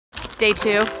Day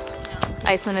 2,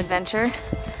 Iceland adventure.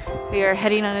 We are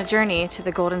heading on a journey to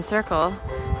the Golden Circle.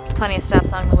 Plenty of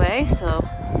stops along the way, so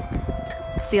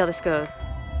see how this goes.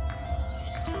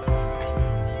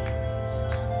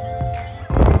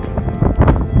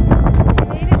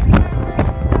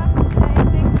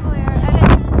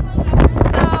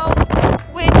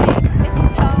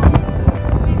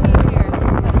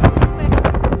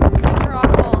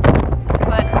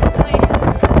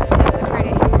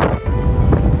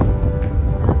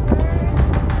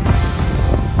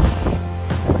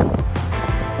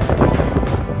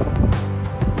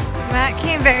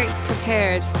 Very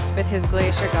prepared with his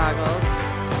glacier goggles.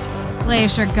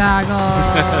 Glacier goggles!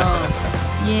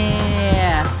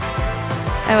 Yeah!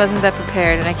 I wasn't that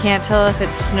prepared and I can't tell if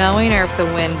it's snowing or if the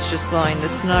wind's just blowing the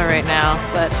snow right now,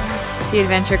 but the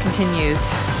adventure continues.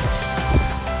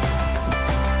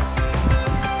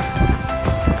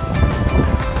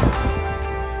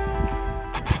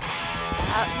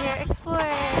 Out here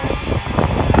exploring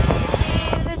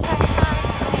between the tectonic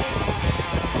plates.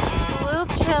 It's a little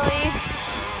chilly.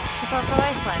 It's also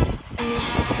Iceland, so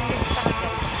it's too big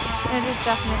stocking. And it is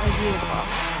definitely beautiful.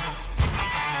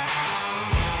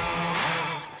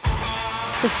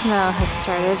 The snow has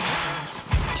started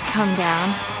to come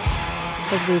down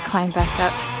as we climb back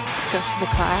up to go to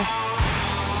the car.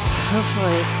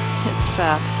 Hopefully it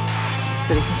stops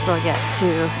so that we can still get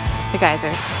to the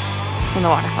geyser and the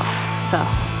waterfall. So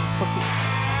we'll see.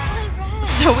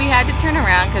 So we had to turn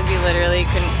around because we literally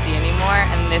couldn't see anymore,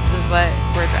 and this is what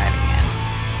we're driving in.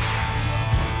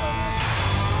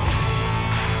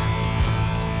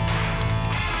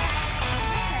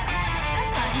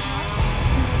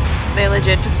 They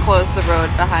legit just closed the road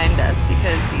behind us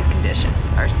because these conditions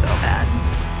are so bad.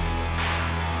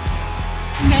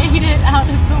 Made it out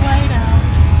of the whiteout.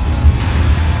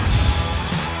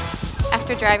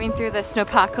 After driving through the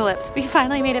snowpocalypse, we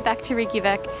finally made it back to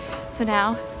Reykjavik. So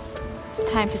now it's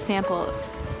time to sample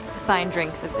the fine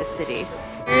drinks of this city.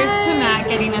 Here's to Matt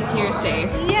getting us here safe.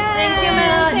 Yeah. Thank you,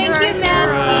 Matt. Thank you, Matt.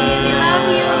 We love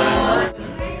you.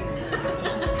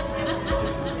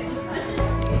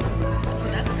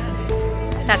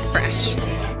 That's fresh.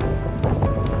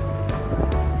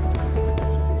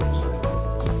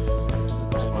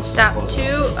 Stop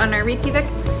 2 on our Reykjavik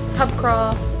pub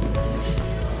crawl.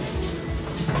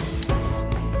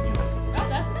 Oh,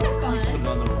 that's kind of fun. Put it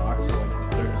on the rock for like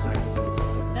 30 seconds.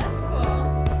 That's cool.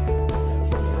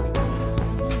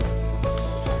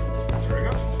 There we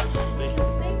go. Thank you.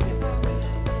 Thank you.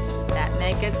 That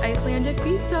Meg gets Icelandic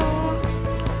pizza.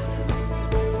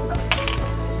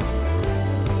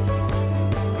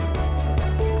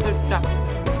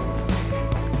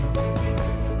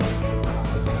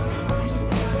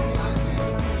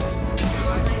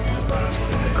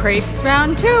 Crepes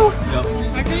round 2. Yep.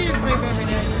 I could eat a crepe every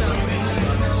day, so.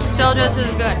 Still just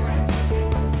as good.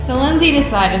 So Lindsay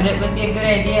decided it would be a good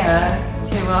idea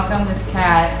to welcome this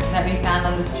cat that we found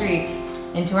on the street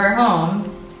into our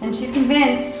home. And she's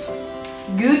convinced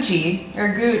Gucci,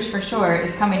 or Gooch for short,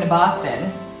 is coming to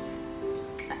Boston.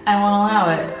 I won't allow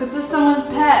it, because this is someone's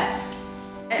pet.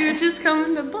 Gooch is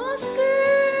coming to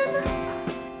Boston.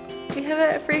 We have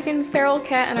a freaking feral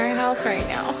cat in our house right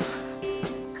now.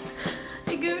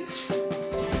 Hey, Gooch.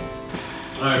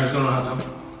 Alright, who's going to hot tub?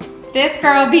 This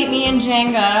girl beat me in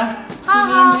Jenga.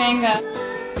 Jenga.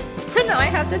 So now I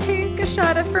have to take a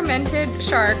shot of fermented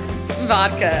shark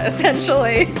vodka,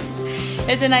 essentially.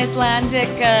 It's an Icelandic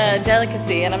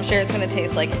delicacy, and I'm sure it's gonna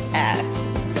taste like ass.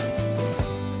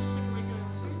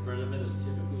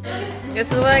 This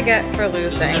is what I get for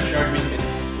losing.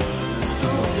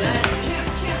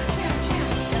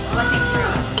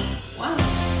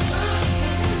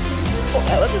 Oh,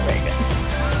 that wasn't very good.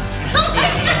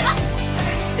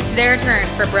 It's their turn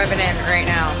for Brevenen right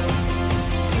now.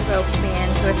 He roped me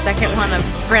into a second one of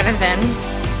Brevenen.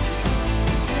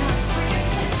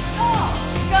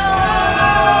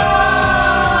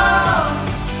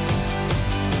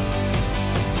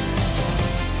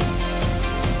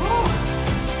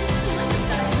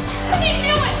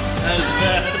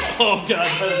 Oh god.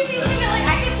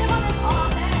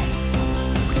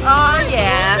 Oh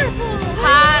yeah.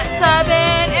 Hot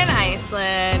tubbing in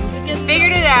Iceland.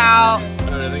 Figured it out.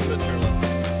 Alright, I think that's her left.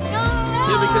 No.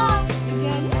 Yeah, because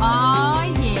Oh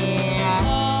yeah.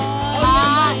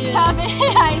 Hot tubbing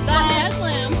in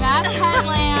Iceland. That's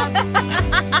headlamp.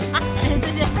 That is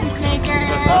the difference maker.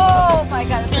 Oh my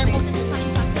god.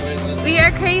 We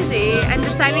are crazy and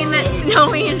deciding that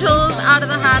snow angels out of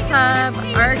the hot tub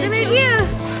are a good idea.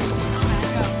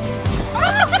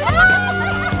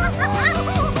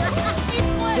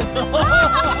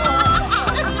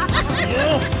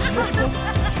 yeah.